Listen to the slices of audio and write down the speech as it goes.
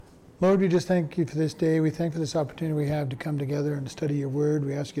Lord, we just thank you for this day. We thank you for this opportunity we have to come together and study your word.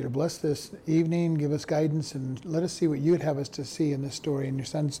 We ask you to bless this evening, give us guidance, and let us see what you would have us to see in this story. In your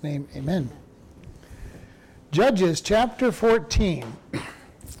son's name, amen. Judges chapter 14,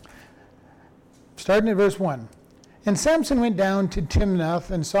 starting at verse 1. And Samson went down to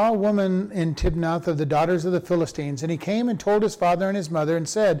Timnath and saw a woman in Timnath of the daughters of the Philistines. And he came and told his father and his mother and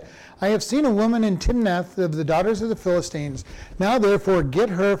said, I have seen a woman in Timnath of the daughters of the Philistines. Now therefore get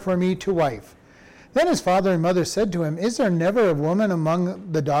her for me to wife. Then his father and mother said to him, Is there never a woman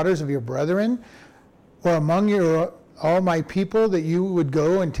among the daughters of your brethren, or among all my people, that you would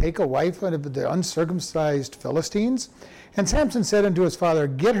go and take a wife out of the uncircumcised Philistines? And Samson said unto his father,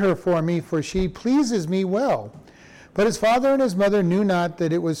 Get her for me, for she pleases me well. But his father and his mother knew not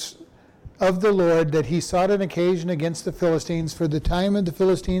that it was of the Lord that he sought an occasion against the Philistines, for the time of the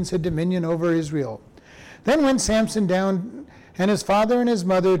Philistines had dominion over Israel. Then went Samson down, and his father and his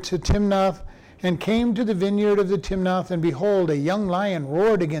mother, to Timnath, and came to the vineyard of the Timnath, and behold, a young lion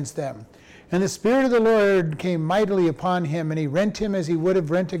roared against them. And the Spirit of the Lord came mightily upon him, and he rent him as he would have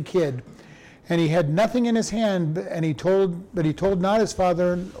rent a kid. And he had nothing in his hand, but he told not his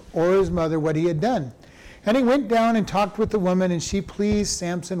father or his mother what he had done. And he went down and talked with the woman, and she pleased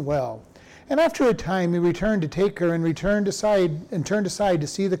Samson well. And after a time he returned to take her, and turned aside to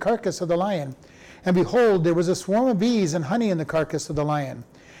see the carcass of the lion. And behold, there was a swarm of bees and honey in the carcass of the lion.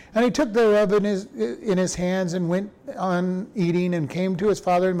 And he took thereof in his hands, and went on eating, and came to his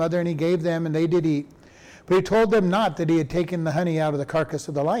father and mother, and he gave them, and they did eat. But he told them not that he had taken the honey out of the carcass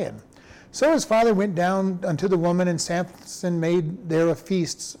of the lion. So his father went down unto the woman, and Samson made there a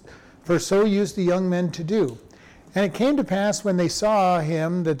feast, for so used the young men to do. And it came to pass, when they saw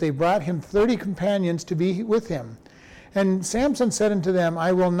him, that they brought him 30 companions to be with him. And Samson said unto them,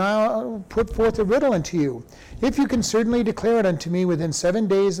 I will now put forth a riddle unto you. If you can certainly declare it unto me within 7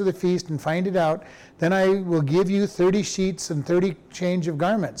 days of the feast, and find it out, then I will give you 30 sheets and 30 change of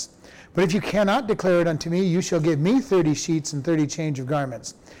garments. But if you cannot declare it unto me, you shall give me 30 sheets and 30 change of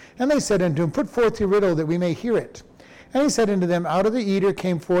garments. And they said unto him, Put forth your riddle, that we may hear it. And he said unto them, Out of the eater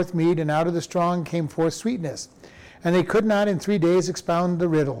came forth meat, and out of the strong came forth sweetness. And they could not in 3 days expound the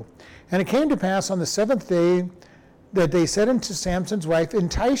riddle. And it came to pass on the 7th day that they said unto Samson's wife,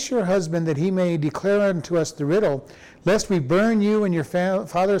 Entice your husband, that he may declare unto us the riddle, lest we burn you and your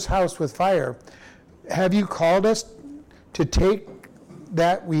father's house with fire. Have you called us to take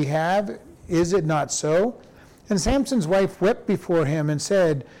that we have? Is it not so? And Samson's wife wept before him, and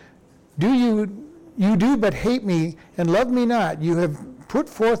said, You do but hate me, and love me not. You have put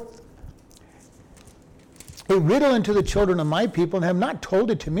forth a riddle unto the children of my people, and have not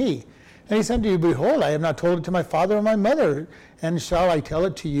told it to me. And he said to you, Behold, I have not told it to my father or my mother, and shall I tell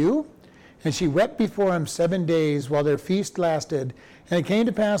it to you? And she wept before him 7 days, while their feast lasted. And it came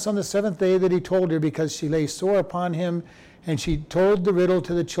to pass on the 7th day that he told her, because she lay sore upon him, and she told the riddle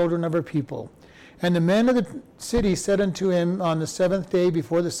to the children of her people. And the men of the city said unto him on the 7th day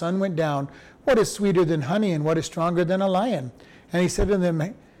before the sun went down, What is sweeter than honey, and what is stronger than a lion? And he said to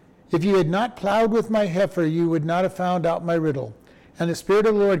them, If you had not plowed with my heifer, you would not have found out my riddle. And the Spirit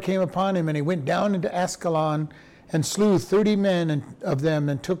of the Lord came upon him, and he went down into Ascalon, and slew 30 men of them,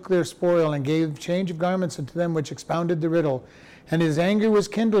 and took their spoil, and gave change of garments unto them which expounded the riddle. And his anger was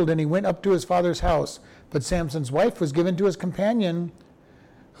kindled, and he went up to his father's house. But Samson's wife was given to his companion,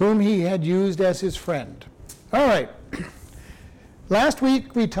 whom he had used as his friend. All right. Last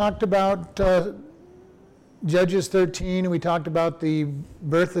week we talked about Judges 13, and we talked about the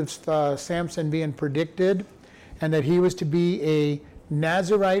birth of Samson being predicted, and that he was to be a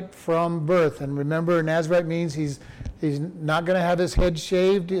Nazirite from birth. And remember, Nazirite means he's not going to have his head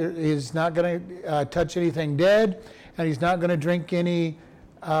shaved, he's not going to touch anything dead, and he's not going to drink any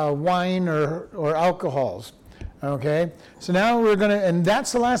wine or alcohols. Okay, so now we're going to, and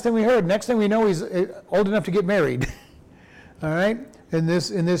that's the last thing we heard. Next thing we know, he's old enough to get married. All right, in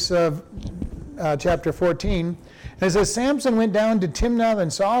this chapter 14, and it says, Samson went down to Timnath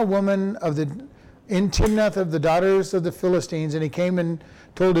and saw a woman in Timnath of the daughters of the Philistines, and he came and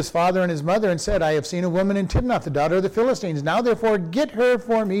told his father and his mother, and said, I have seen a woman in Timnath, the daughter of the Philistines. Now therefore get her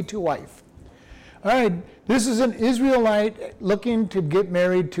for me to wife. All right, this is an Israelite looking to get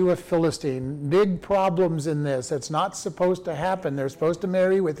married to a Philistine. Big problems in this. It's not supposed to happen. They're supposed to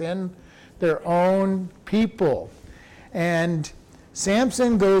marry within their own people. And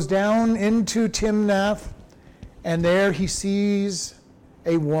Samson goes down into Timnath, and there he sees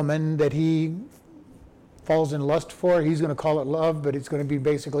a woman that he falls in lust for. He's going to call it love, but it's going to be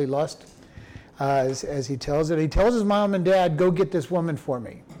basically lust, as he tells it. He tells his mom and dad, Go get this woman for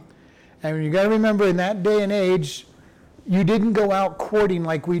me. And you got to remember, in that day and age, You didn't go out courting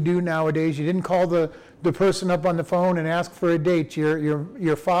like we do nowadays. You didn't call the person up on the phone and ask for a date.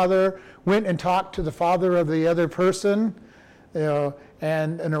 Your father went and talked to the father of the other person, and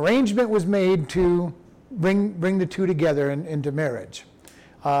an arrangement was made to bring the two together into marriage.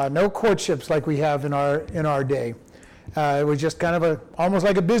 No courtships like we have in our day. It was just kind of almost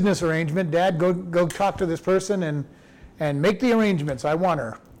like a business arrangement. Dad, go talk to this person and make the arrangements. I want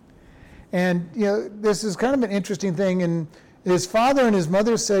her. And this is kind of an interesting thing. And his father and his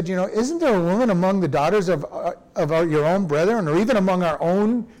mother said, isn't there a woman among the daughters of your own brethren, or even among our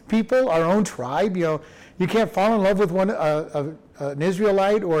own people, our own tribe? You can't fall in love with an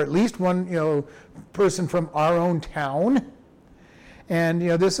Israelite, or at least one person from our own town. And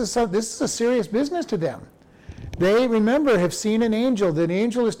this is a serious business to them. They, remember, have seen an angel. The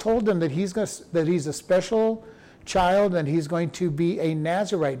angel has told them that he's a special child, and he's going to be a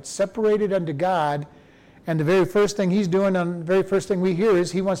Nazirite, separated unto God. And the very first thing he's doing, the very first thing we hear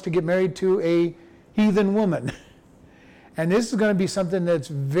is he wants to get married to a heathen woman. And this is going to be something that's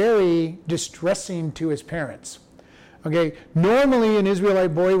very distressing to his parents. Okay, normally an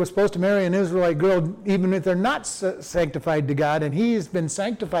Israelite boy was supposed to marry an Israelite girl even if they're not sanctified to God, and he's been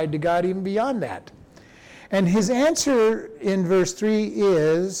sanctified to God even beyond that. And his answer in verse 3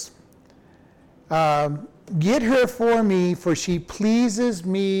 is, get her for me, for she pleases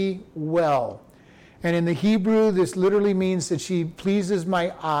me well. And in the Hebrew, this literally means that she pleases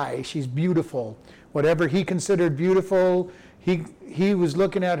my eye. She's beautiful. Whatever he considered beautiful, he was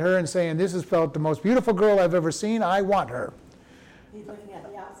looking at her and saying, this is felt the most beautiful girl I've ever seen. I want her. He's looking at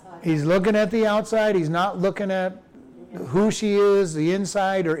the outside. He's looking at the outside. He's not looking at who she is, the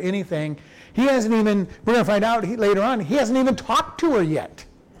inside, or anything. He hasn't even, we're going to find out later on, he hasn't even talked to her yet.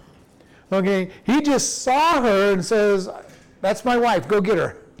 Okay, he just saw her and says, that's my wife, go get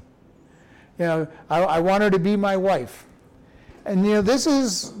her. I want her to be my wife. And this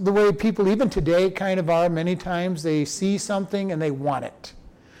is the way people even today kind of are many times. They see something and they want it.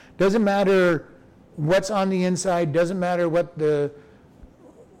 Doesn't matter what's on the inside, doesn't matter whether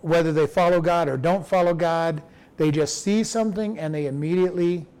they follow God or don't follow God. They just see something and they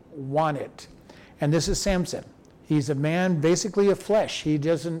immediately want it. And this is Samson. He's a man basically of flesh. He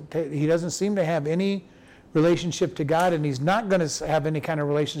doesn't seem to have any relationship to God, and he's not going to have any kind of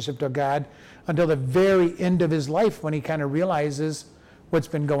relationship to God until the very end of his life, when he kind of realizes what's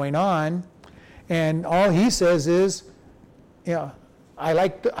been going on. And all he says is, I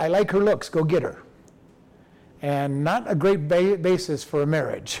like her looks, go get her. And not a great basis for a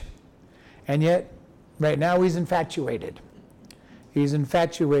marriage. And yet, right now he's infatuated. He's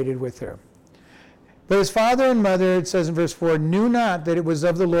infatuated with her. But his father and mother, it says in verse 4, knew not that it was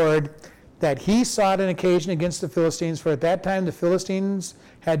of the Lord that he sought an occasion against the Philistines, for at that time the Philistines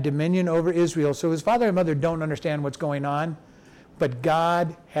had dominion over Israel. So his father and mother don't understand what's going on, but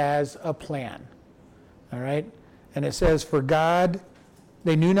God has a plan. All right? And it says, for God,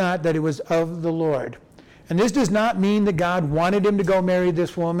 they knew not that it was of the Lord. And this does not mean that God wanted him to go marry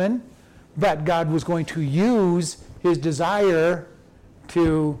this woman, but God was going to use his desire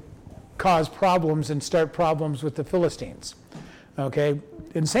to cause problems and start problems with the Philistines. Okay?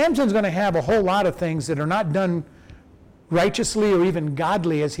 And Samson's going to have a whole lot of things that are not done righteously or even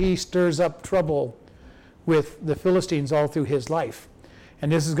godly as he stirs up trouble with the Philistines all through his life.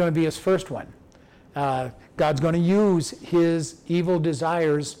 And this is going to be his first one. God's going to use his evil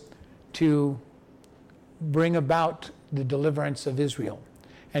desires to bring about the deliverance of Israel.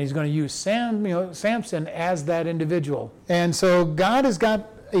 And he's going to use Samson as that individual. And so God has got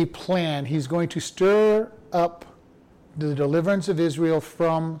a plan. He's going to stir up the deliverance of Israel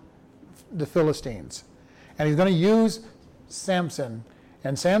from the Philistines. And he's going to use Samson.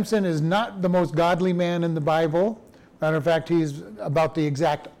 And Samson is not the most godly man in the Bible. Matter of fact, he's about the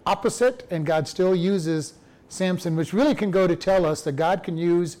exact opposite, and God still uses Samson, which really can go to tell us that God can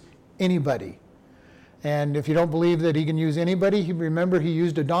use anybody. And if you don't believe that he can use anybody, remember he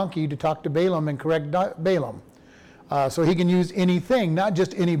used a donkey to talk to Balaam and correct Balaam. So he can use anything, not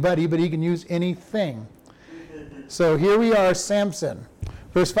just anybody, but he can use anything. So here we are, Samson.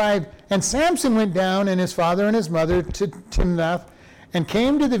 Verse 5, and Samson went down, and his father and his mother, to Timnath, and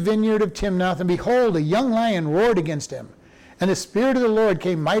came to the vineyard of Timnath, and behold, a young lion roared against him. And the Spirit of the Lord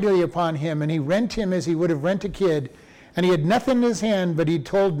came mightily upon him, and he rent him as he would have rent a kid. And he had nothing in his hand, but he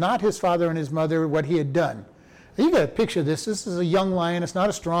told not his father and his mother what he had done. Now you got to picture this. This is a young lion. It's not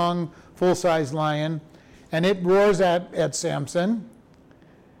a strong, full-size lion. And it roars at Samson.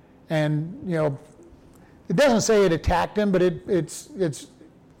 And, it doesn't say it attacked him, but it's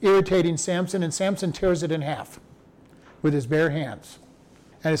irritating Samson, and Samson tears it in half with his bare hands.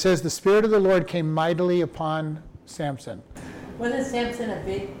 And it says, the Spirit of the Lord came mightily upon Samson. Wasn't Samson a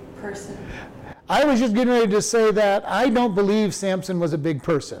big person? I was just getting ready to say that I don't believe Samson was a big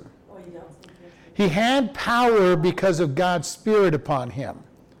person. Oh, you don't think He had power because of God's Spirit upon him.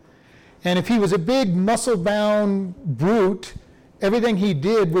 And if he was a big, muscle-bound brute, everything he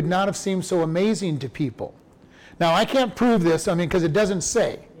did would not have seemed so amazing to people. Now, I can't prove this, because it doesn't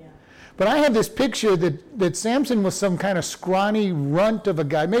say. Yeah. But I have this picture that Samson was some kind of scrawny runt of a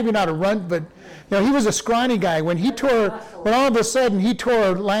guy. Maybe not a runt, but he was a scrawny guy. When all of a sudden he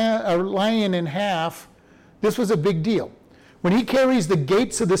tore a lion in half, this was a big deal. When he carries the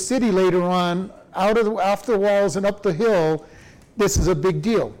gates of the city later on off the walls and up the hill, this is a big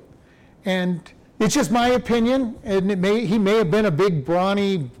deal. And it's just my opinion, and he may have been a big,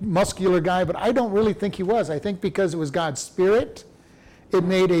 brawny, muscular guy, but I don't really think he was. I think because it was God's Spirit, it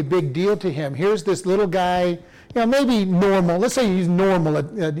made a big deal to him. Here's this little guy, maybe normal. Let's say he's normal.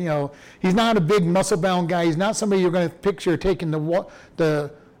 He's not a big, muscle-bound guy. He's not somebody you're going to picture taking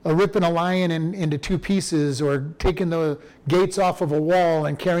ripping a lion into two pieces or taking the gates off of a wall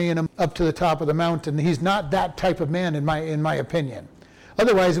and carrying him up to the top of the mountain. He's not that type of man, in my opinion.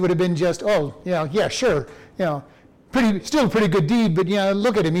 Otherwise, it would have been just, sure, still a pretty good deed, but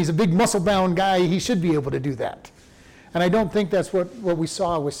look at him. He's a big muscle-bound guy. He should be able to do that. And I don't think that's what we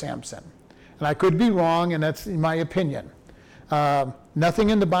saw with Samson. And I could be wrong, and that's my opinion.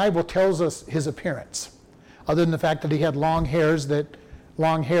 Nothing in the Bible tells us his appearance, other than the fact that he had long hair that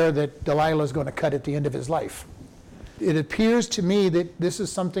Delilah's going to cut at the end of his life. It appears to me that this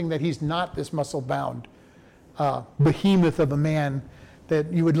is something that he's not this muscle-bound behemoth of a man that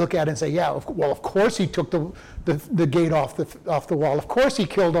you would look at and say, of course he took the gate off the wall. Of course he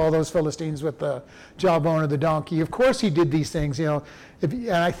killed all those Philistines with the jawbone of the donkey. Of course he did these things. And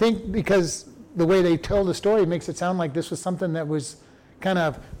I think because the way they tell the story makes it sound like this was something that was kind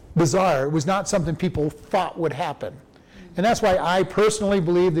of bizarre. It was not something people thought would happen. And that's why I personally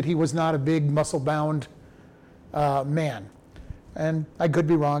believe that he was not a big muscle-bound man. And I could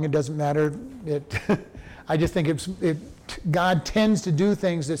be wrong. It doesn't matter. I just think God tends to do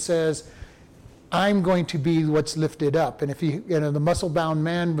things that says, I'm going to be what's lifted up. And if the muscle-bound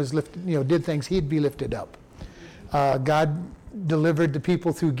man was lifted, did things, he'd be lifted up. God delivered the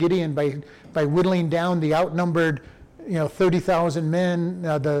people through Gideon by whittling down the outnumbered, 30,000 men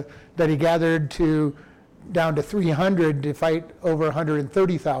that he gathered down to 300 to fight over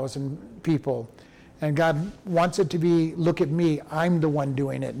 130,000 people. And God wants it to be, look at me, I'm the one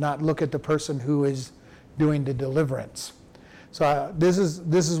doing it, not look at the person who is doing the deliverance. So this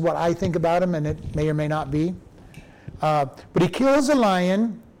is what I think about him, and it may or may not be. But he kills a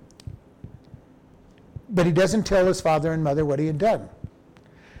lion, but he doesn't tell his father and mother what he had done.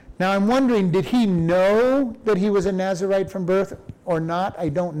 Now I'm wondering, did he know that he was a Nazirite from birth or not? I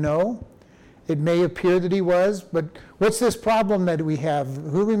don't know. It may appear that he was, but what's this problem that we have?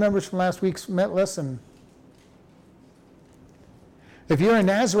 Who remembers from last week's lesson? If you're a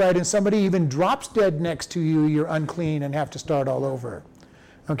Nazirite and somebody even drops dead next to you, you're unclean and have to start all over.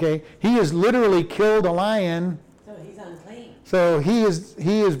 Okay? He has literally killed a lion. So he's unclean. So he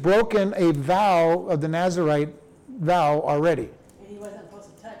has broken a vow of the Nazirite vow already. And he wasn't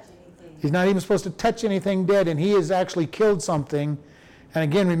supposed to touch anything. He's not even supposed to touch anything dead, and he has actually killed something. And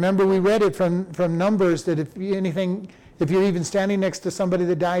again, remember we read it from Numbers that if you're even standing next to somebody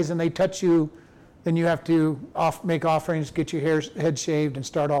that dies and they touch you, then you have to make offerings, get your head shaved, and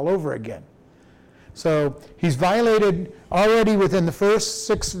start all over again. So he's violated already within the first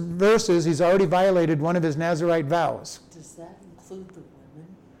 6 verses, he's already violated one of his Nazirite vows. Does that include the women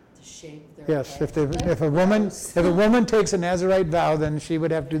to shave their Yes, head? if a woman takes a Nazirite vow, then she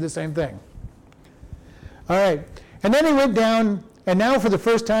would have to do the same thing. All right, and then he went down, and now for the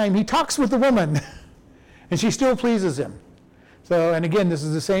first time he talks with the woman, and she still pleases him. So, and again, this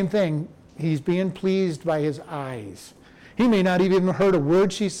is the same thing. He's being pleased by his eyes. He may not even have heard a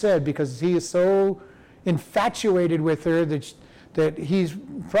word she said because he is so infatuated with her that he's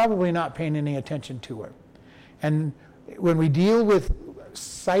probably not paying any attention to her. And when we deal with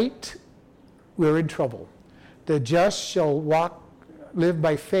sight, we're in trouble. The just shall live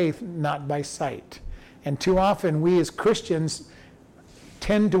by faith, not by sight. And too often we as Christians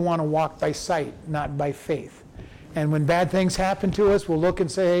tend to want to walk by sight, not by faith. And when bad things happen to us, we'll look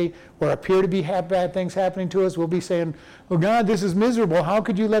and say, or appear to be bad things happening to us, we'll be saying, oh God, this is miserable. How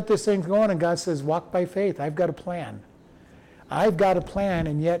could you let this thing go on? And God says, walk by faith. I've got a plan. I've got a plan,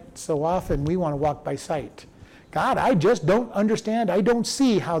 and yet so often we want to walk by sight. God, I just don't understand. I don't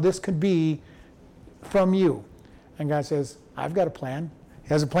see how this could be from you. And God says, I've got a plan. He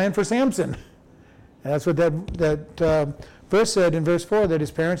has a plan for Samson. And that's what that verse said in verse 4, that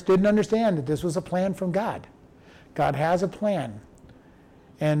his parents didn't understand that this was a plan from God. God has a plan.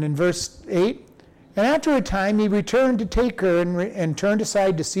 And in verse 8, and after a time he returned to take her and turned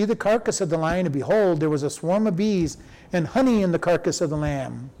aside to see the carcass of the lion, and behold, there was a swarm of bees and honey in the carcass of the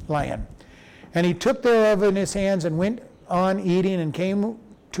lion. And he took thereof in his hands and went on eating, and came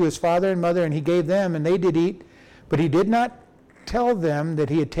to his father and mother, and he gave them, and they did eat. But he did not tell them that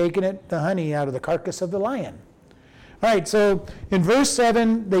he had taken the honey out of the carcass of the lion. All right, so in verse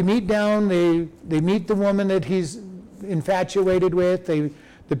 7, they meet down, they meet the woman that he's infatuated with.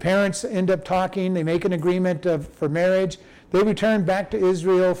 The parents end up talking, they make an agreement for marriage. They return back to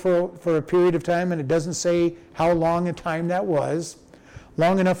Israel for a period of time, and it doesn't say how long a time that was.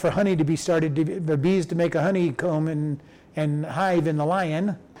 Long enough for honey to be started, the bees to make a honeycomb and hive in the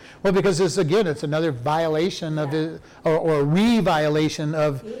lion. Well, because this, again, it's another violation of his, or re-violation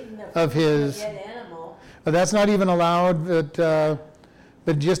of his. Dead animal. But that's not even allowed,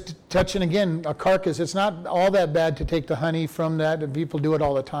 but just touching, again, a carcass, it's not all that bad to take the honey from that, and people do it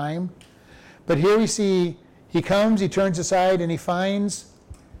all the time. But here we see, he comes, he turns aside, and he finds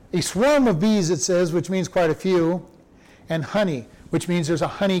a swarm of bees, it says, which means quite a few, and honey, which means there's a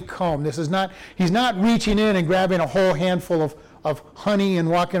honeycomb. This is not, he's not reaching in and grabbing a whole handful of honey and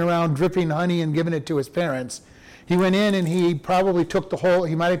walking around dripping honey and giving it to his parents. He went in and he probably took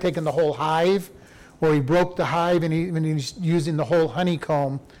he might have taken the whole hive, or he broke the hive and he's using the whole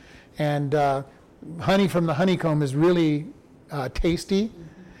honeycomb. And honey from the honeycomb is really tasty. Mm-hmm.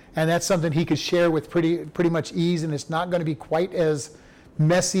 And that's something he could share with pretty much ease, and it's not going to be quite as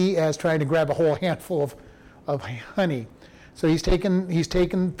messy as trying to grab a whole handful of honey. So he's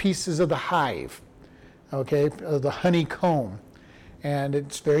taken pieces of the hive, okay, of the honeycomb. And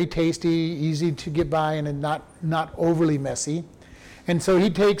it's very tasty, easy to get by, and not overly messy. And so he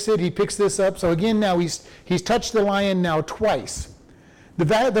takes it, he picks this up. So again, now he's touched the lion now twice.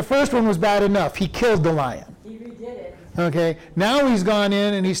 The first one was bad enough. He killed the lion. He redid it. Okay, now he's gone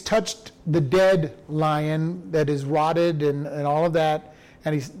in and he's touched the dead lion that is rotted and all of that.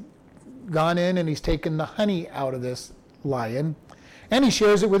 And he's gone in and he's taken the honey out of this lion. And he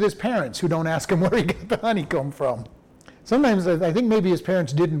shares it with his parents, who don't ask him where he got the honeycomb from. Sometimes I think maybe his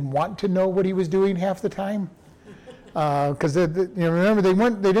parents didn't want to know what he was doing half the time. Because remember,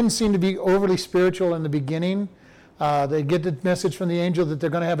 they didn't seem to be overly spiritual in the beginning. They get the message from the angel that they're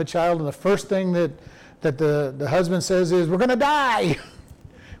going to have a child, and the first thing that the husband says is, "We're going to die."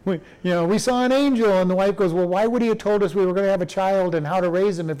 We saw an angel, and the wife goes, "Well, why would he have told us we were going to have a child and how to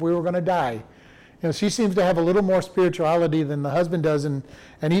raise him if we were going to die?" She seems to have a little more spirituality than the husband does, and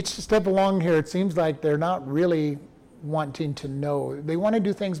each step along here, it seems like they're not really wanting to know. They want to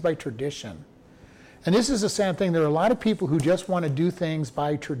do things by tradition. And this is a sad thing. There are a lot of people who just want to do things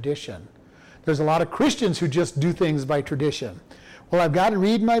by tradition. There's a lot of Christians who just do things by tradition. Well, I've got to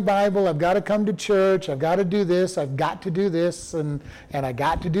read my Bible, I've got to come to church, I've got to do this, I've got to do this, and I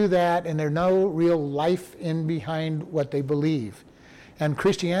got to do that, and there's no real life in behind what they believe. And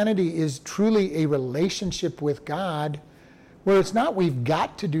Christianity is truly a relationship with God, where it's not we've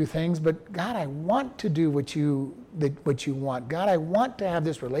got to do things, but God, I want to do what you want. God, I want to have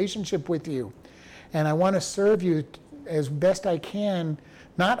this relationship with you. And I want to serve you as best I can,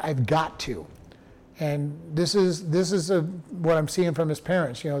 not I've got to. And this is what I'm seeing from his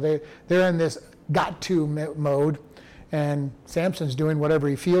parents. They're in this got to mode, and Samson's doing whatever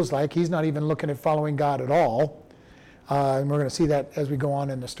he feels like. He's not even looking at following God at all. And we're going to see that as we go on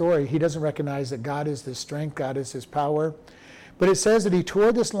in the story. He doesn't recognize that God is his strength, God is his power. But it says that he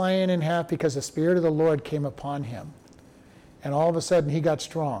tore this lion in half because the Spirit of the Lord came upon him. And all of a sudden he got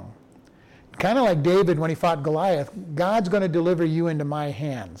strong. Kind of like David when he fought Goliath. God's going to deliver you into my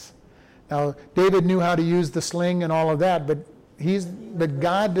hands. Now, David knew how to use the sling and all of that, but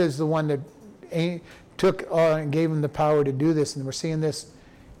God is the one that took and gave him the power to do this. And we're seeing this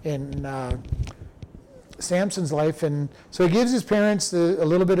in Samson's life. And so he gives his parents a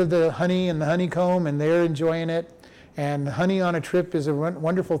little bit of the honey and the honeycomb, and they're enjoying it. And honey on a trip is a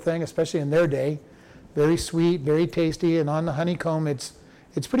wonderful thing, especially in their day. Very sweet, very tasty. And on the honeycomb, it's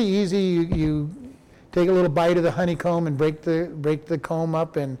pretty easy. You take a little bite of the honeycomb and break the comb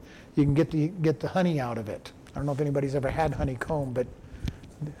up, and you can get the honey out of it. I don't know if anybody's ever had honeycomb, but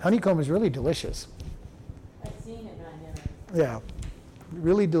honeycomb is really delicious. I've seen it, but I never. Yeah,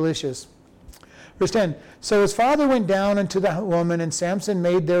 really delicious. Verse 10, so his father went down unto the woman, and Samson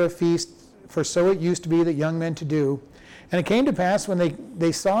made there a feast, for so it used to be that young men to do. And it came to pass when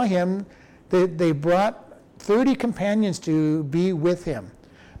they saw him, they brought 30 companions to be with him.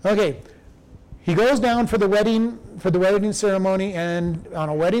 Okay, he goes down for the wedding ceremony, and on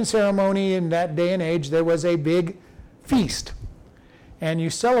a wedding ceremony in that day and age, there was a big feast, and you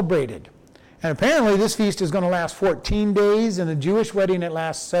celebrated. And apparently this feast is going to last 14 days, and a Jewish wedding it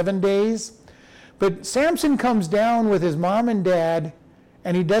lasts 7 days. But Samson comes down with his mom and dad,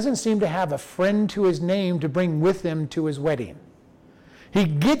 and he doesn't seem to have a friend to his name to bring with him to his wedding. He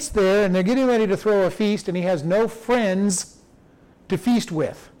gets there, and they're getting ready to throw a feast, and he has no friends to feast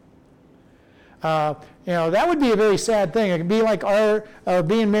with. That would be a very sad thing. It could be like our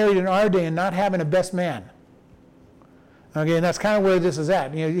being married in our day and not having a best man. Okay, and that's kind of where this is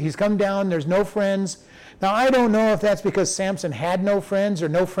at. He's come down, there's no friends. Now, I don't know if that's because Samson had no friends or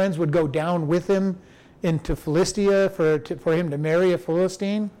no friends would go down with him into Philistia for him to marry a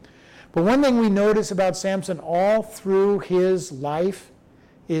Philistine. But one thing we notice about Samson all through his life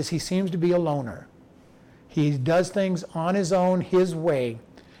is he seems to be a loner. He does things on his own, his way,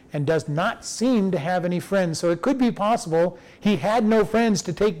 and does not seem to have any friends. So it could be possible he had no friends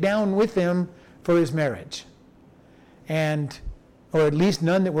to take down with him for his marriage. Or at least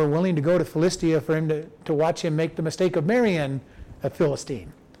none that were willing to go to Philistia for him to watch him make the mistake of marrying a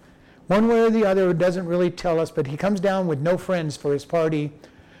Philistine. One way or the other, it doesn't really tell us, but he comes down with no friends for his party.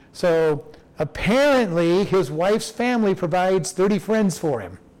 So apparently his wife's family provides 30 friends for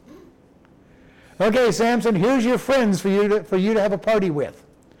him. Okay, Samson, here's your friends for you to have a party with.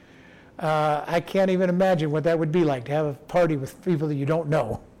 I can't even imagine what that would be like, to have a party with people that you don't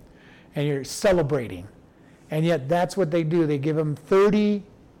know and you're celebrating. And yet that's what they do. They give him 30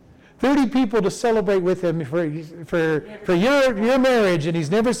 people to celebrate with him for your marriage, and he's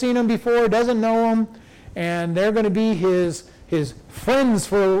never seen them before, doesn't know them, and they're going to be his friends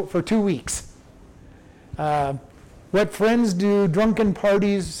for 2 weeks. What friends do drunken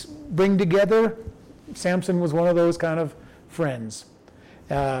parties bring together? Samson was one of those kind of friends.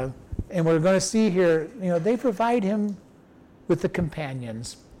 And we're going to see here, they provide him with the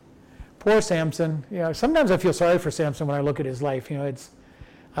companions. Poor Samson. Sometimes I feel sorry for Samson when I look at his life.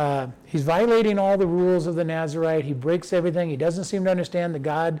 He's violating all the rules of the Nazirite. He breaks everything. He doesn't seem to understand the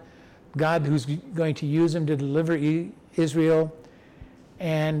God who's going to use him to deliver Israel.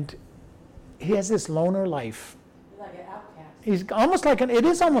 And he has this loner life. Like an outcast. It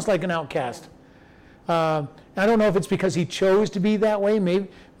is almost like an outcast. I don't know if it's because he chose to be that way.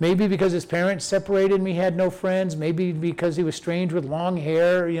 Maybe because his parents separated him, he had no friends. Maybe because he was strange with long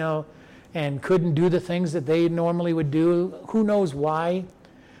hair, and couldn't do the things that they normally would do. Who knows why?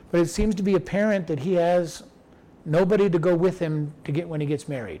 But it seems to be apparent that he has nobody to go with him when he gets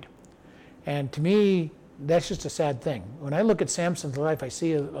married. And to me, that's just a sad thing. When I look at Samson's life, I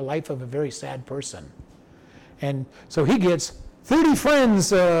see a life of a very sad person. And so he gets 30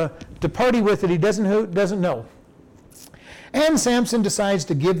 friends to party with that he doesn't know. And Samson decides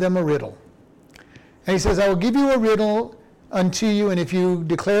to give them a riddle. And he says, I will give you a riddle unto you, and if you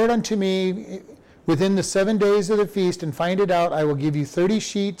declare it unto me within the 7 days of the feast and find it out, I will give you 30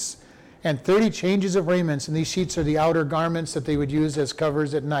 sheets and 30 changes of raiments. And these sheets are the outer garments that they would use as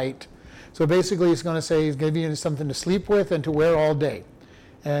covers at night. So basically he's going to say he's giving you something to sleep with and to wear all day.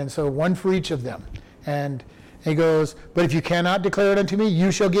 And so one for each of them. And he goes, but if you cannot declare it unto me,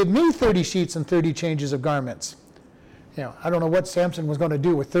 you shall give me 30 sheets and 30 changes of garments. I don't know what Samson was going to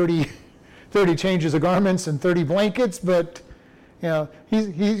do with 30 changes of garments and 30 blankets, but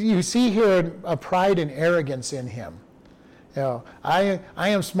you see here a pride and arrogance in him. I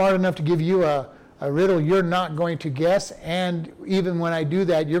am smart enough to give you a riddle you're not going to guess, and even when I do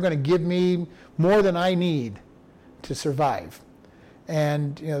that, you're going to give me more than I need to survive.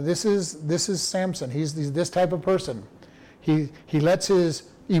 And this is Samson. He's this type of person. He lets his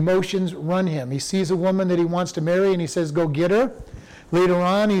emotions run him. He sees a woman that he wants to marry, and he says, "Go get her." Later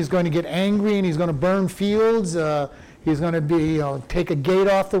on, he's going to get angry, and he's going to burn fields. He's going to take a gate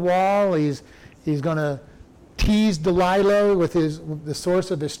off the wall. He's going to tease Delilah with the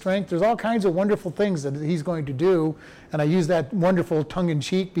source of his strength. There's all kinds of wonderful things that he's going to do, and I use that wonderful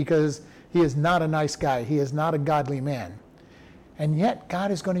tongue-in-cheek because he is not a nice guy. He is not a godly man. And yet,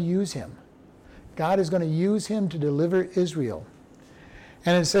 God is going to use him. God is going to use him to deliver Israel.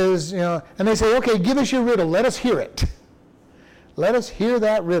 And it says, and they say, okay, give us your riddle. Let us hear it. Let us hear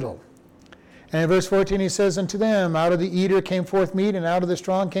that riddle. And in verse 14 he says, unto them, out of the eater came forth meat, and out of the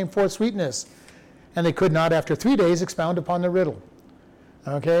strong came forth sweetness. And they could not after 3 days expound upon the riddle.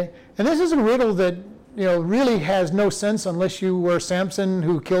 Okay? And this is a riddle that really has no sense unless you were Samson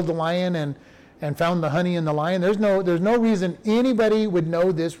who killed the lion and found the honey in the lion. There's no reason anybody would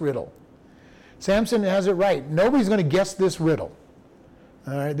know this riddle. Samson has it right. Nobody's going to guess this riddle.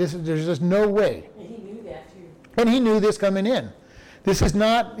 All right? There's just no way. And he knew that too. And he knew this coming in. This is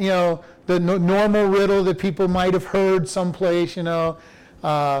not, the normal riddle that people might have heard someplace,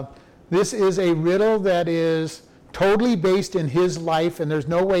 This is a riddle that is totally based in his life, and there's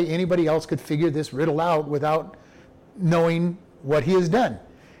no way anybody else could figure this riddle out without knowing what he has done.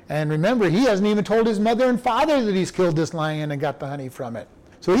 And remember, he hasn't even told his mother and father that he's killed this lion and got the honey from it.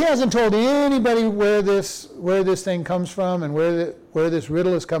 So he hasn't told anybody where this thing comes from and where this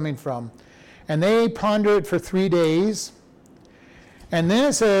riddle is coming from. And they ponder it for 3 days. And then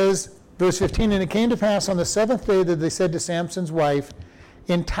it says, verse 15, and it came to pass on the 7th day that they said to Samson's wife,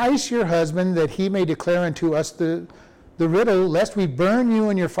 entice your husband that he may declare unto us the riddle, lest we burn you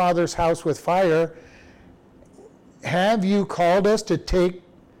and your father's house with fire. Have you called us to take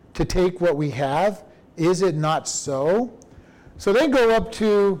what we have? Is it not so? So they go up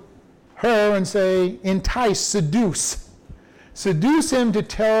to her and say, entice, seduce. Seduce him to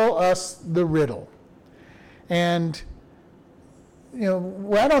tell us the riddle. And,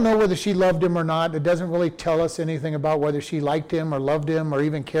 I don't know whether she loved him or not. It doesn't really tell us anything about whether she liked him or loved him or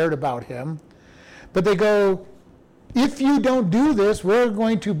even cared about him. But they go, if you don't do this, we're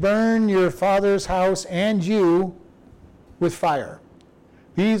going to burn your father's house and you with fire.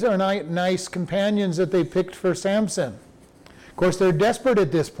 These are nice companions that they picked for Samson. Of course, they're desperate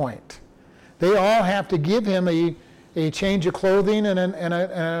at this point. They all have to give him a change of clothing and an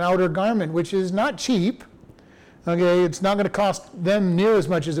outer garment, which is not cheap. Okay, it's not going to cost them near as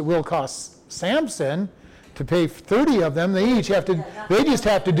much as it will cost Samson to pay 30 of them. They just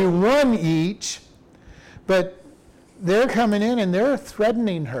have to do one each. But they're coming in and they're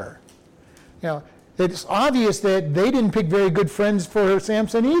threatening her. It's obvious that they didn't pick very good friends for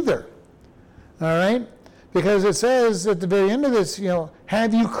Samson either. All right? Because it says at the very end of this,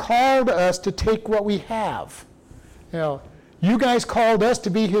 have you called us to take what we have? You guys called us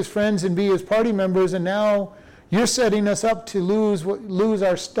to be his friends and be his party members, and now you're setting us up to lose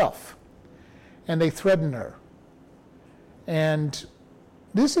our stuff. And they threaten her. And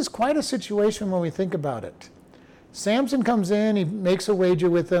this is quite a situation when we think about it. Samson comes in, he makes a wager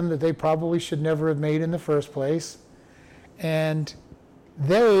with them that they probably should never have made in the first place. And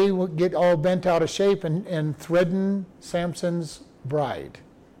they get all bent out of shape and threaten Samson's bride.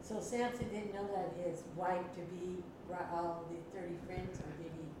 So Samson didn't know that his wife to be brought all the 30 friends, or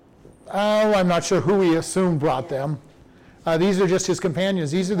did he? Oh, I'm not sure who he assumed brought them. These are just his companions.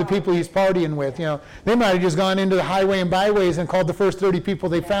 These are the people he's partying with. They might have just gone into the highway and byways and called the first 30 people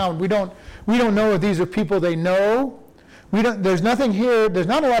they found. We don't know if these are people they know. There's nothing here. There's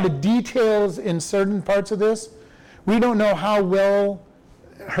not a lot of details in certain parts of this. We don't know how well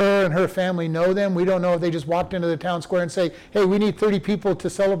her and her family know them. We don't know if they just walked into the town square and say, hey, we need 30 people to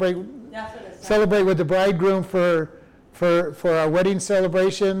celebrate with the bridegroom for our wedding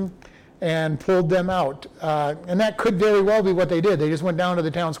celebration, and pulled them out. And that could very well be what they did. They just went down to the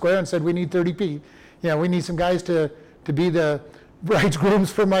town square and said, we need 30 people. We need some guys to be the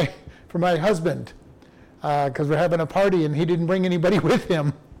bridegrooms for my husband, because we're having a party and he didn't bring anybody with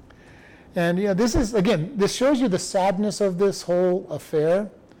him. And this shows you the sadness of this whole affair.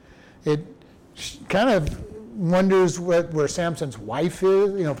 It kind of wonders where Samson's wife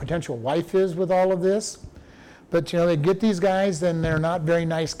is, potential wife is with all of this. But they get these guys, and they're not very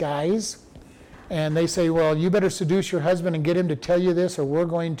nice guys. And they say, well, you better seduce your husband and get him to tell you this, or we're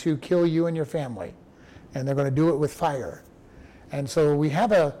going to kill you and your family. And they're going to do it with fire. And so we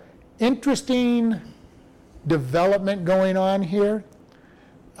have a interesting development going on here.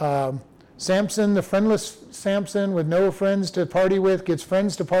 Samson, the friendless Samson with no friends to party with, gets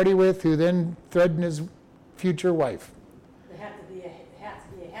friends to party with, who then threaten his future wife. It has to be a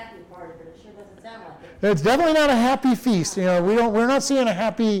happy party, but it sure doesn't sound like it. It's definitely not a happy feast. We're not seeing a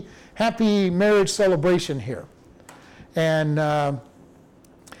happy marriage celebration here. And then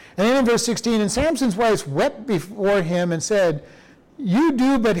in verse 16, and Samson's wife wept before him and said, you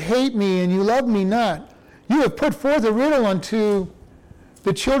do but hate me, and you love me not. You have put forth a riddle unto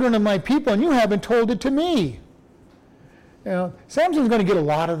the children of my people, and you haven't told it to me. Samson's going to get a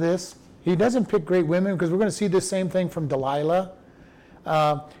lot of this. He doesn't pick great women, because we're going to see this same thing from Delilah.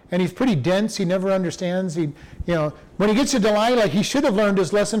 And he's pretty dense. He never understands. When he gets to Delilah, he should have learned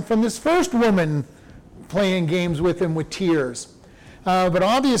his lesson from this first woman playing games with him with tears. But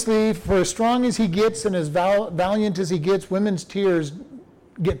obviously, for as strong as he gets and as valiant as he gets, women's tears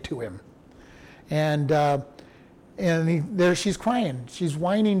get to him. And there she's crying. She's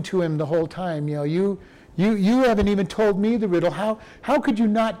whining to him the whole time. You haven't even told me the riddle. How could you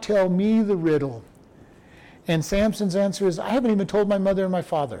not tell me the riddle? And Samson's answer is, I haven't even told my mother and my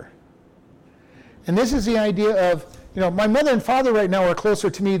father. And this is the idea of, my mother and father right now are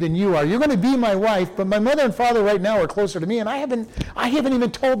closer to me than you are. You're going to be my wife, but my mother and father right now are closer to me, and I haven't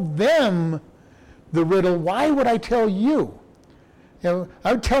even told them the riddle. Why would I tell you? I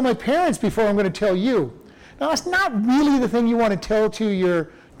would tell my parents before I'm going to tell you. Now, it's not really the thing you want to tell to your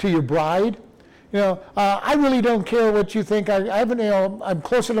bride. I really don't care what you think. I'm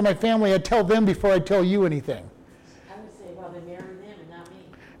closer to my family. I tell them before I tell you anything. I would say, well, they marry them and not me.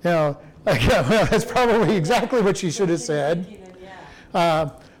 Well, that's probably exactly what she should have said.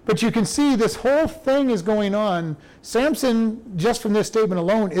 But you can see this whole thing is going on. Samson, just from this statement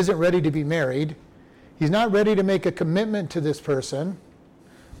alone, isn't ready to be married. He's not ready to make a commitment to this person.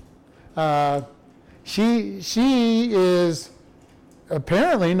 She is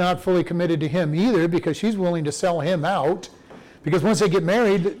apparently not fully committed to him either, because she's willing to sell him out. Because once they get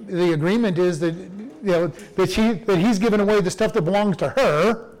married, the agreement is that that he's given away the stuff that belongs to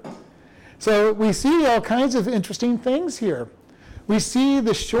her. So we see all kinds of interesting things here. We see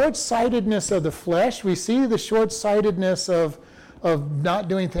the short-sightedness of the flesh. We see the short-sightedness of not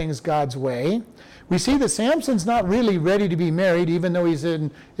doing things God's way. We see that Samson's not really ready to be married, even though he's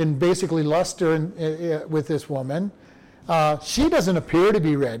in basically lust with this woman. She doesn't appear to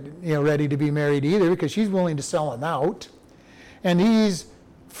be ready to be married either, because she's willing to sell him out. And these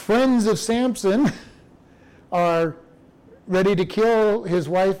friends of Samson are ready to kill his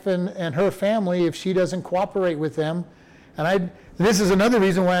wife and her family if she doesn't cooperate with them. And this is another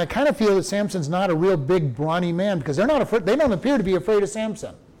reason why I kind of feel that Samson's not a real big, brawny man, because they're not afraid. They don't appear to be afraid of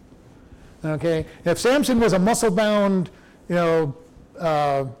Samson. Okay, if Samson was a muscle-bound,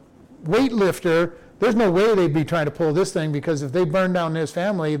 weightlifter, there's no way they'd be trying to pull this thing, because if they burn down his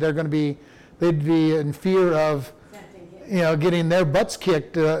family, they'd be in fear of, getting their butts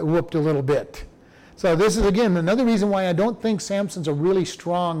kicked, whooped a little bit. So this is, again, another reason why I don't think Samson's a really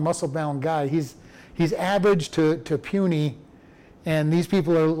strong, muscle-bound guy. He's average to puny, and these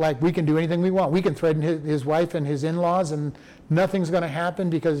people are like, we can do anything we want. We can threaten his wife and his in-laws, and nothing's going to happen,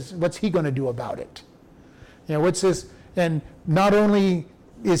 because what's he going to do about it? What's this? And not only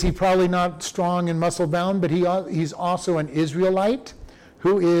is he probably not strong and muscle-bound, but he's also an Israelite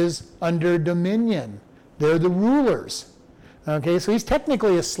who is under dominion. They're the rulers. Okay, so he's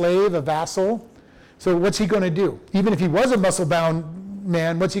technically a slave, a vassal. So what's he going to do? Even if he was a muscle-bound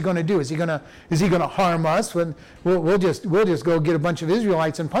man, what's he going to do? Is he going to harm us? When we'll just go get a bunch of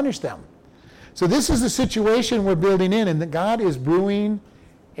Israelites and punish them. So this is the situation we're building in, and that God is brewing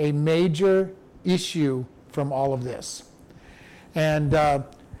a major issue from all of this. And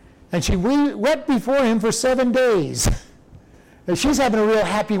she wept before him for 7 days. And she's having a real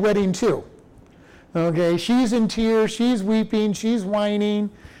happy wedding too. Okay, she's in tears, she's weeping, she's whining.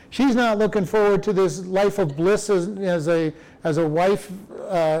 She's not looking forward to this life of bliss as a wife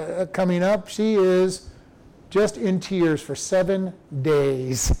coming up. She is just in tears for 7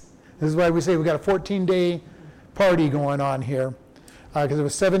 days. This is why we say we got a 14-day party going on here, because it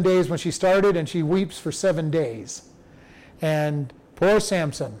was 7 days when she started, and she weeps for 7 days. And poor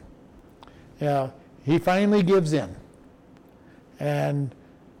Samson, he finally gives in. And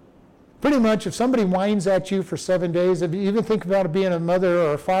pretty much, if somebody whines at you for 7 days, if you even think about it being a mother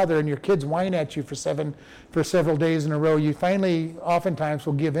or a father, and your kids whine at you for several days in a row, you finally, oftentimes,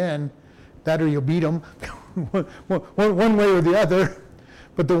 will give in. That, or you'll beat them, one way or the other.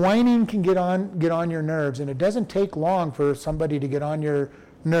 But the whining can get on your nerves, and it doesn't take long for somebody to get on your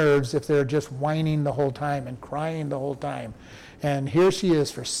nerves if they're just whining the whole time and crying the whole time. And here she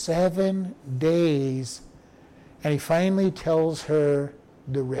is for 7 days, and he finally tells her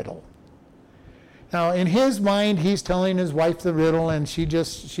the riddle. Now, in his mind, he's telling his wife the riddle, and she's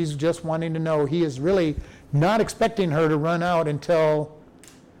just wanting to know. He is really not expecting her to run out and tell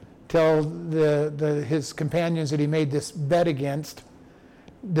his companions that he made this bet against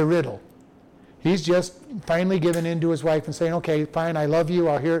the riddle. He's just finally given in to his wife and saying, "Okay, fine, I love you.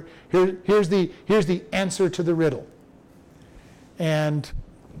 Here's the answer to the riddle." And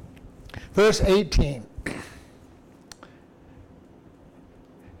verse 18.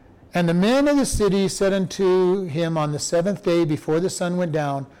 And the men of the city said unto him on the 7th day before the sun went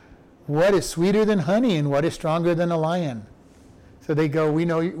down, "What is sweeter than honey, and what is stronger than a lion?" So they go, we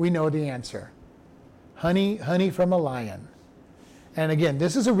know the answer. Honey from a lion. And again,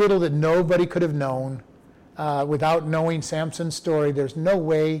 this is a riddle that nobody could have known without knowing Samson's story. There's no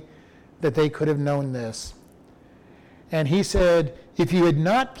way that they could have known this. And he said, "If you had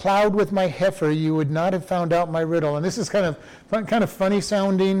not plowed with my heifer, you would not have found out my riddle." And this is kind of funny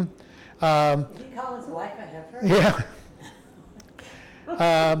sounding. Did he call his wife a heifer? Yeah.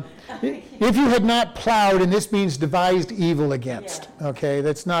 If you had not plowed, and this means devised evil against. Yeah. Okay,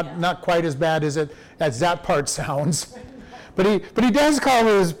 that's not quite as bad as that part sounds. But he does call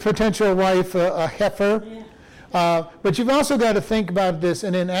his potential wife a heifer. Yeah. But you've also got to think about this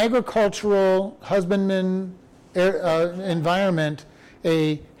in an agricultural husbandman environment.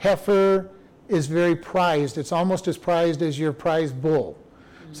 A heifer is very prized. It's almost as prized as your prized bull.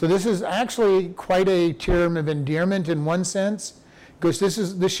 So this is actually quite a term of endearment in one sense, because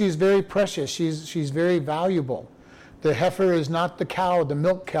she's very precious. She's very valuable. The heifer is not the cow, the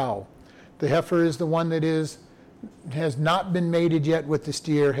milk cow. The heifer is the one that has not been mated yet with the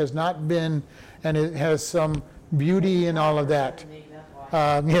steer, has not been, and it has some beauty and all of that.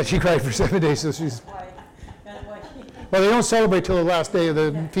 Yeah, she cried for 7 days, so she's. Well, they don't celebrate till the last day of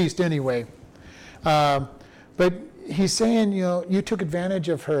the feast anyway. But he's saying, you took advantage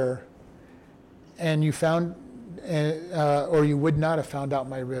of her, and you found, or you would not have found out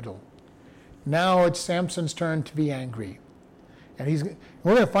my riddle. Now it's Samson's turn to be angry. And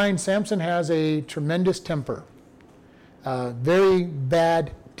we're going to find Samson has a tremendous temper, very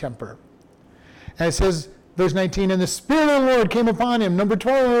bad temper. And it says, verse 19, and the Spirit of the Lord came upon him. Number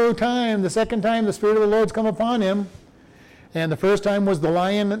 12 time, the second time the Spirit of the Lord's come upon him. And the first time was the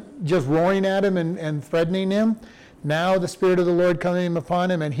lion just roaring at him and threatening him. Now the Spirit of the Lord coming upon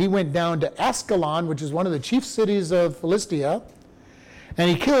him, and he went down to Ascalon, which is one of the chief cities of Philistia, and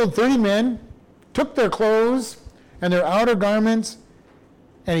he killed 30 men, took their clothes and their outer garments,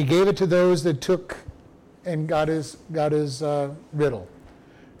 and he gave it to those that took and got his riddle.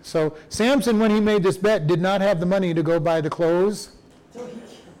 So Samson, when he made this bet, did not have the money to go buy the clothes.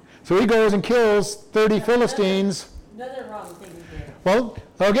 So he goes and kills 30 Philistines. Another wrong thing he did. Well,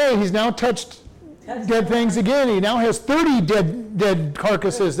 okay, he's now touched dead things again. He now has 30 dead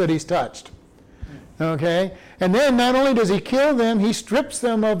carcasses that he's touched. Okay? And then not only does he kill them, he strips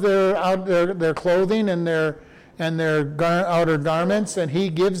them of their clothing and their outer garments, and he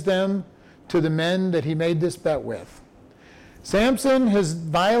gives them to the men that he made this bet with. Samson has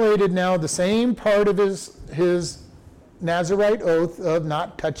violated now the same part of his Nazirite oath of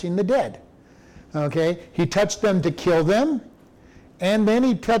not touching the dead. Okay? He touched them to kill them, and then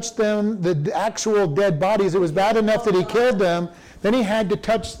he touched them, the actual dead bodies. It was bad enough that he killed them. Then he had to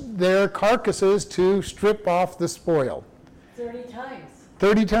touch their carcasses to strip off the spoil. 30 times.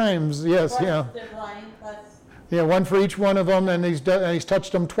 30 times, yes, Plus yeah. they're blind, plus Yeah, one for each one of them, and he's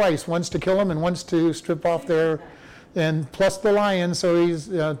touched them twice. Once to kill them and once to strip off their, and plus the lion, so he's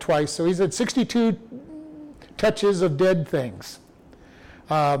twice. So he's at 62 touches of dead things.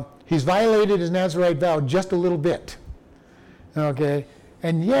 He's violated his Nazirite vow just a little bit. Okay,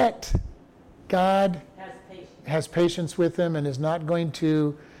 and yet God has patience with him and is not going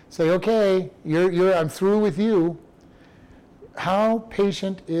to say, okay, I'm through with you. How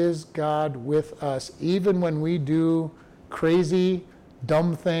patient is God with us? Even when we do crazy,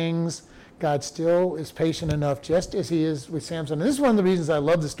 dumb things, God still is patient enough, just as he is with Samson. And this is one of the reasons I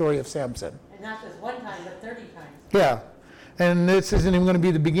love the story of Samson. and not just one time, but 30 times. Yeah. And this isn't even going to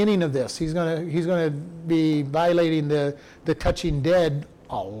be the beginning of this. He's going to be violating the touching dead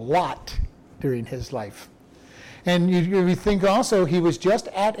a lot during his life. And you think also he was just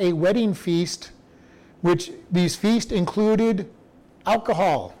at a wedding feast, which these feasts included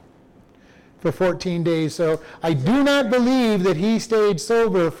alcohol for 14 days. So I do not believe that he stayed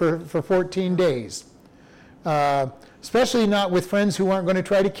sober for 14 days, especially not with friends who aren't going to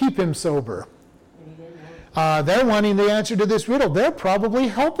try to keep him sober. They're wanting the answer to this riddle. They're probably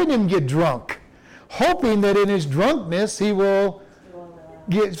helping him get drunk, hoping that in his drunkenness he will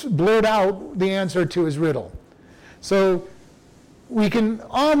blurt out the answer to his riddle. So we can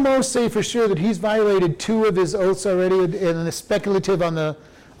almost say for sure that he's violated 2 of his oaths already, and it's speculative on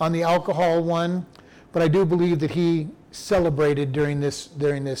the alcohol one. But I do believe that he celebrated during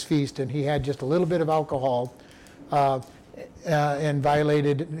this feast, and he had just a little bit of alcohol and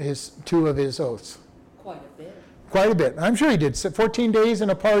violated 2 of his oaths. Quite a bit. I'm sure he did. 14 days in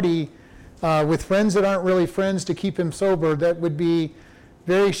a party with friends that aren't really friends to keep him sober, that would be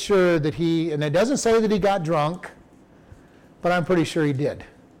very sure that and it doesn't say that he got drunk, but I'm pretty sure he did.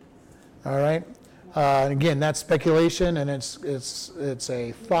 All right? And again, that's speculation, and it's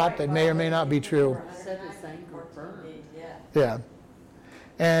a thought that may or may not be true. Yeah.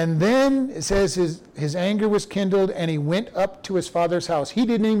 And then it says his anger was kindled, and he went up to his father's house. He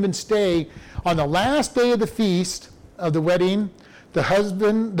didn't even stay. On the last day of the feast of the wedding, the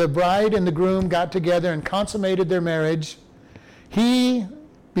husband, the bride, and the groom got together and consummated their marriage. He,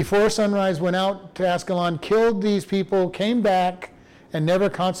 before sunrise, went out to Ascalon, killed these people, came back, and never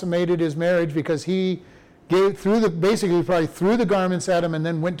consummated his marriage because he basically probably threw the garments at him and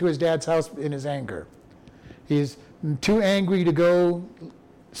then went to his dad's house in his anger. He's too angry to go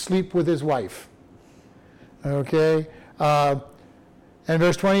sleep with his wife. Okay? And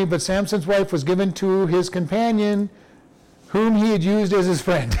verse 20, but Samson's wife was given to his companion, whom he had used as his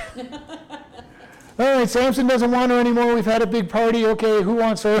friend. All right, Samson doesn't want her anymore. We've had a big party. Okay, who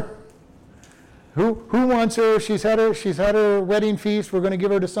wants her? Who wants her? She's had her wedding feast. We're going to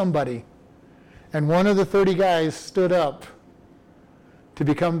give her to somebody. And one of the 30 guys stood up to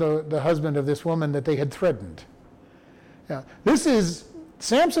become the husband of this woman that they had threatened. Yeah,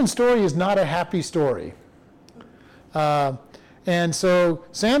 Samson's story is not a happy story. And so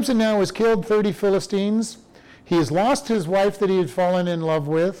Samson now has killed 30 Philistines. He has lost his wife that he had fallen in love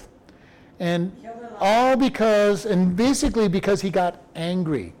with. And basically because he got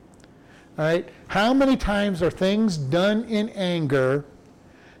angry. All right? How many times are things done in anger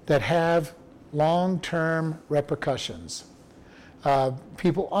that have long-term repercussions?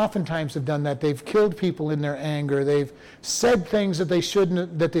 People oftentimes have done that. They've killed people in their anger. They've said things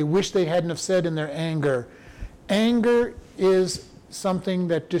that they wish they hadn't have said in their anger. Anger is something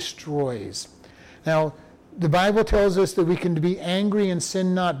that destroys. Now, the Bible tells us that we can be angry and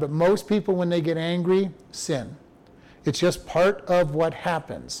sin not, but most people, when they get angry, sin. It's just part of what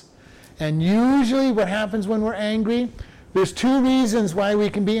happens. And usually what happens when we're angry, there's two reasons why we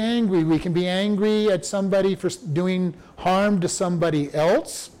can be angry. We can be angry at somebody for doing harm to somebody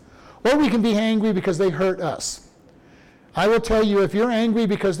else, or we can be angry because they hurt us. I will tell you, if you're angry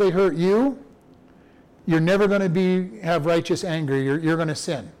because they hurt you, you're never going to have righteous anger. You're going to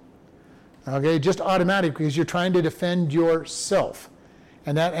sin. Okay, just automatically, because you're trying to defend yourself.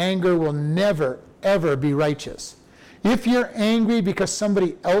 And that anger will never, ever be righteous. If you're angry because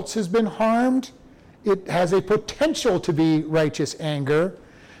somebody else has been harmed, it has a potential to be righteous anger,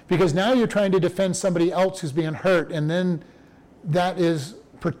 because now you're trying to defend somebody else who's being hurt, and then that is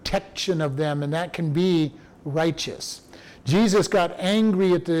protection of them, and that can be righteous. Jesus got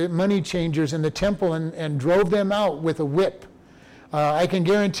angry at the money changers in the temple and drove them out with a whip. I can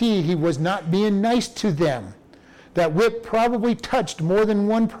guarantee he was not being nice to them. That whip probably touched more than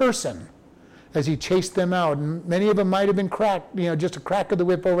one person as he chased them out. And many of them might have been cracked, just a crack of the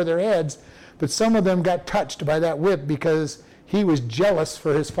whip over their heads, but some of them got touched by that whip because he was jealous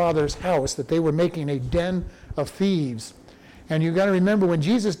for his Father's house, that they were making a den of thieves. And you've got to remember, when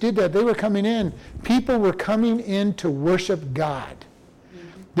Jesus did that, they were coming in. People were coming in to worship God.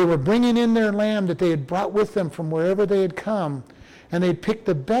 Mm-hmm. They were bringing in their lamb that they had brought with them from wherever they had come. And they'd pick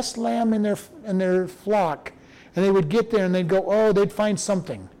the best lamb in their flock. And they would get there and they'd go, they'd find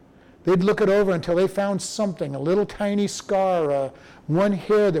something. They'd look it over until they found something, a little tiny scar, one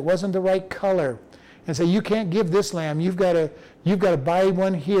hair that wasn't the right color. And say, you can't give this lamb. You've got to buy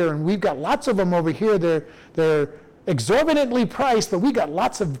one here. And we've got lots of them over here. They're exorbitantly priced, but we got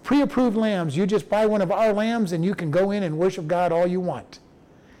lots of pre-approved lambs. You just buy one of our lambs and you can go in and worship God all you want.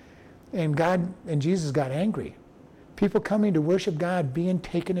 And Jesus got angry. People coming to worship God being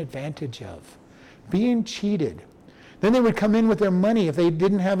taken advantage of, being cheated. Then they would come in with their money. If they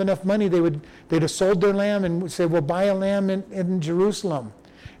didn't have enough money, they'd have sold their lamb and would say, well, buy a lamb in Jerusalem.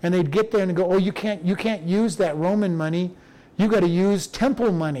 And they'd get there and go, you can't use that Roman money. You got to use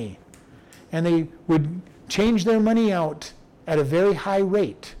temple money. And they would change their money out at a very high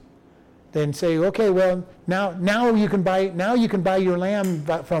rate. Then say, okay, well, now you can buy your lamb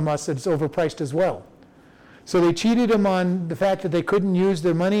from us that's overpriced as well. So they cheated them on the fact that they couldn't use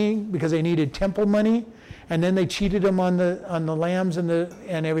their money because they needed temple money, and then they cheated them on the lambs and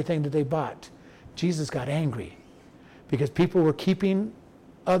everything that they bought. Jesus got angry because people were keeping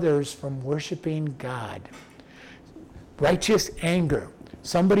others from worshiping God. Righteous anger.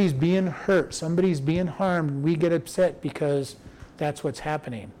 Somebody's being hurt, somebody's being harmed, and we get upset because that's what's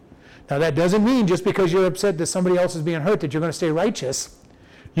happening. Now that doesn't mean just because you're upset that somebody else is being hurt that you're going to stay righteous.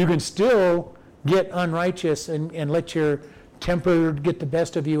 You can still get unrighteous and let your temper get the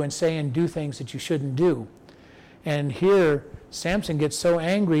best of you and say and do things that you shouldn't do. And here, Samson gets so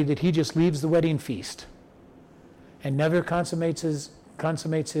angry that he just leaves the wedding feast and never consummates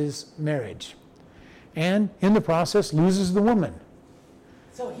his marriage. And in the process, loses the woman.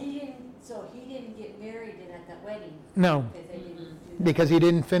 So he didn't get married at that wedding? No, because he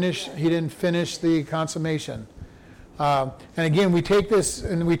didn't finish the consummation. And again, we take this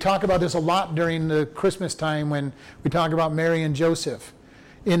and we talk about this a lot during the Christmas time when we talk about Mary and Joseph.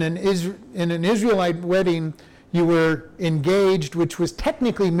 In an Israelite wedding, you were engaged, which was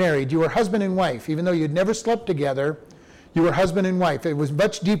technically married. You were husband and wife. Even though you'd never slept together, you were husband and wife. It was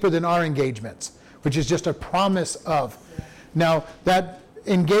much deeper than our engagements, which is just a promise of. Now, that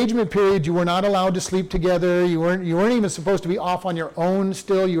engagement period, you were not allowed to sleep together. You weren't even supposed to be off on your own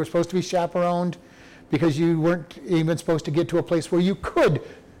still. You were supposed to be chaperoned because you weren't even supposed to get to a place where you could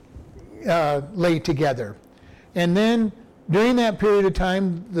lay together. And then during that period of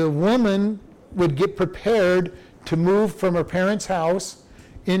time, the woman would get prepared to move from her parents' house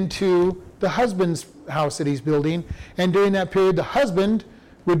into the husband's house that he's building. And during that period, the husband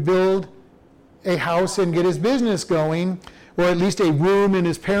would build a house and get his business going, or at least a room in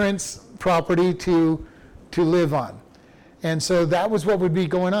his parents' property to live on. And so that was what would be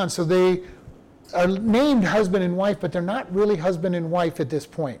going on. So they are named husband and wife, but they're not really husband and wife at this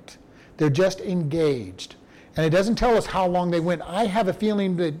point. They're just engaged. And it doesn't tell us how long they went. I have a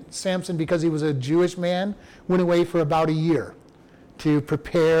feeling that Samson, because he was a Jewish man, went away for about a year to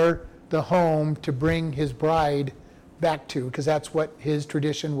prepare the home to bring his bride back to, because that's what his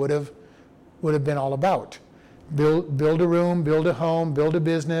tradition would have been all about. Build a room, build a home, build a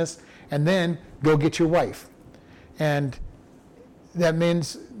business, and then go get your wife. And that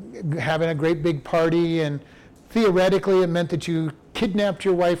means having a great big party, and theoretically it meant that you kidnapped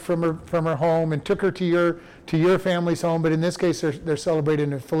your wife from her home and took her to your family's home, but in this case they're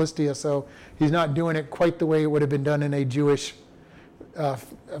celebrating in Philistia, so he's not doing it quite the way it would have been done in a Jewish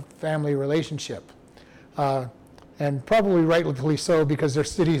family relationship. And probably rightfully so, because their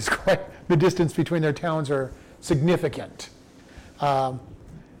city is the distance between their towns are significant. And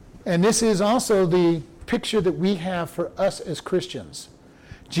this is also the picture that we have for us as Christians.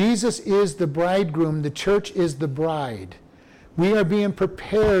 Jesus is the bridegroom, the church is the bride. We are being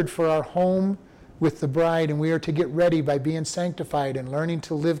prepared for our home with the bride, and we are to get ready by being sanctified and learning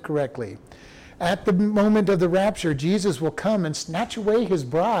to live correctly. At the moment of the rapture, Jesus will come and snatch away his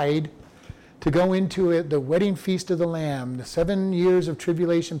bride to go into it, the wedding feast of the Lamb, the 7 years of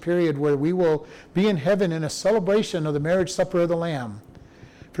tribulation period where we will be in heaven in a celebration of the marriage supper of the Lamb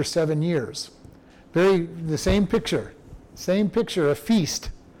for 7 years. The same picture, a feast,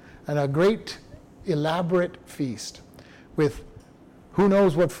 and a great elaborate feast with who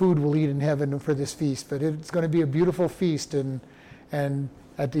knows what food we'll eat in heaven for this feast, but it's going to be a beautiful feast, and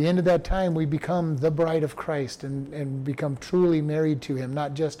at the end of that time we become the bride of Christ and become truly married to him,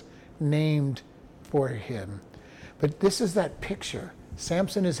 not just named for him. But this is that picture.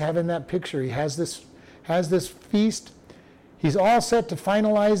 Samson is having that picture. He has this feast. He's all set to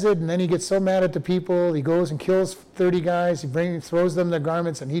finalize it, and then he gets so mad at the people, he goes and kills 30 guys, throws them their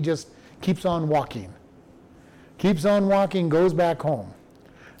garments, and he just keeps on walking. Goes back home.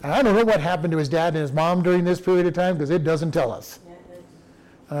 And I don't know what happened to his dad and his mom during this period of time, because it doesn't tell us.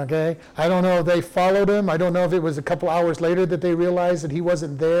 Okay? I don't know if they followed him. I don't know if it was a couple hours later that they realized that he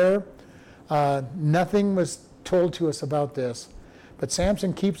wasn't there. Nothing was told to us about this. But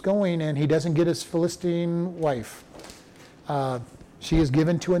Samson keeps going, and he doesn't get his Philistine wife. She is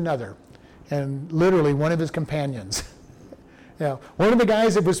given to another, and literally one of his companions. One of the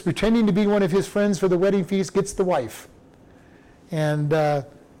guys that was pretending to be one of his friends for the wedding feast gets the wife. And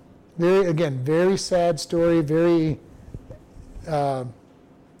very sad story, very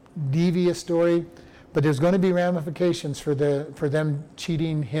devious story, but there's going to be ramifications for them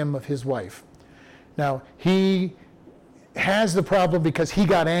cheating him of his wife. Now, he has the problem because he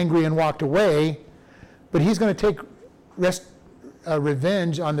got angry and walked away, but he's going to take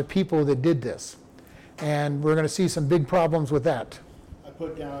revenge on the people that did this. And we're going to see some big problems with that. I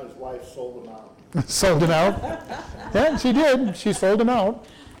put down his wife sold him out. Sold him out? Yeah, she did. She sold him out,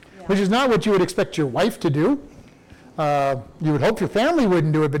 which is not what you would expect your wife to do. You would hope your family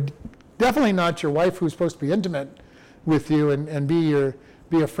wouldn't do it, but definitely not your wife, who's supposed to be intimate with you and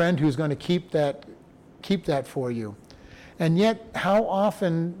be a friend who's going to keep that for you. And yet, how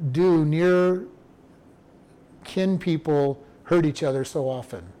often do near kin people hurt each other so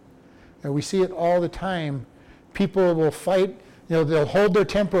often? And we see it all the time. People will fight. They'll hold their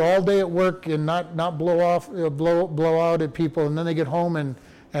temper all day at work and not blow out at people, and then they get home and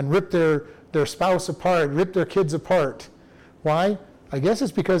rip their spouse apart, rip their kids apart. Why? I guess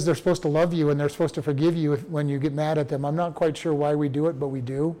it's because they're supposed to love you and they're supposed to forgive you when you get mad at them. I'm not quite sure why we do it, but we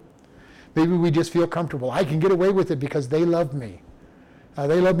do. Maybe we just feel comfortable. I can get away with it because they love me.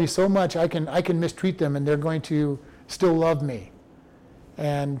 They love me so much I can mistreat them and they're going to still love me.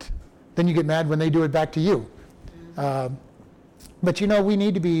 And then you get mad when they do it back to you. But we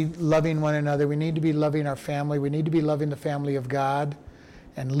need to be loving one another. We need to be loving our family. We need to be loving the family of God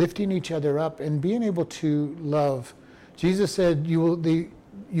and lifting each other up and being able to love. Jesus said, they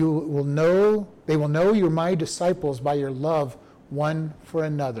will know you're my disciples by your love one for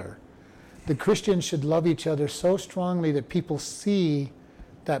another. The Christians should love each other so strongly that people see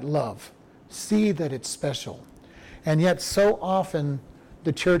that love, see that it's special. And yet so often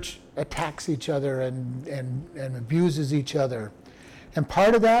the church attacks each other and abuses each other. And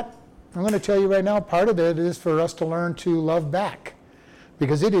part of that, I'm going to tell you right now, part of it is for us to learn to love back.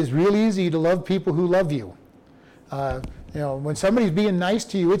 Because it is real easy to love people who love you. When somebody's being nice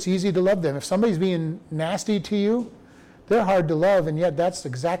to you, it's easy to love them. If somebody's being nasty to you, they're hard to love, and yet that's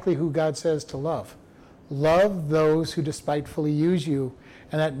exactly who God says to love. Love those who despitefully use you,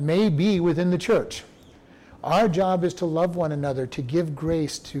 and that may be within the church. Our job is to love one another, to give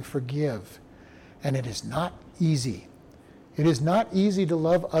grace, to forgive. And it is not easy. It is not easy to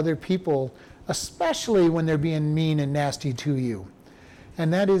love other people, especially when they're being mean and nasty to you.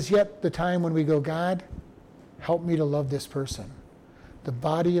 And that is yet the time when we go, God, help me to love this person. The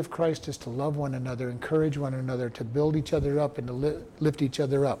body of Christ is to love one another, encourage one another, to build each other up and to lift each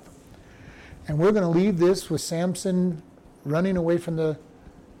other up. And we're going to leave this with Samson running away from the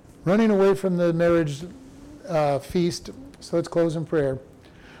marriage feast. So let's close in prayer.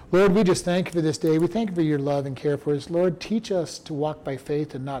 Lord, we just thank you for this day. We thank you for your love and care for us. Lord, teach us to walk by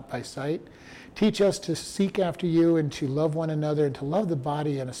faith and not by sight. Teach us to seek after you and to love one another and to love the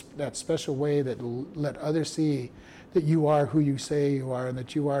body in that special way that will let others see that you are who you say you are and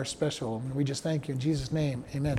that you are special. And we just thank you in Jesus' name. Amen.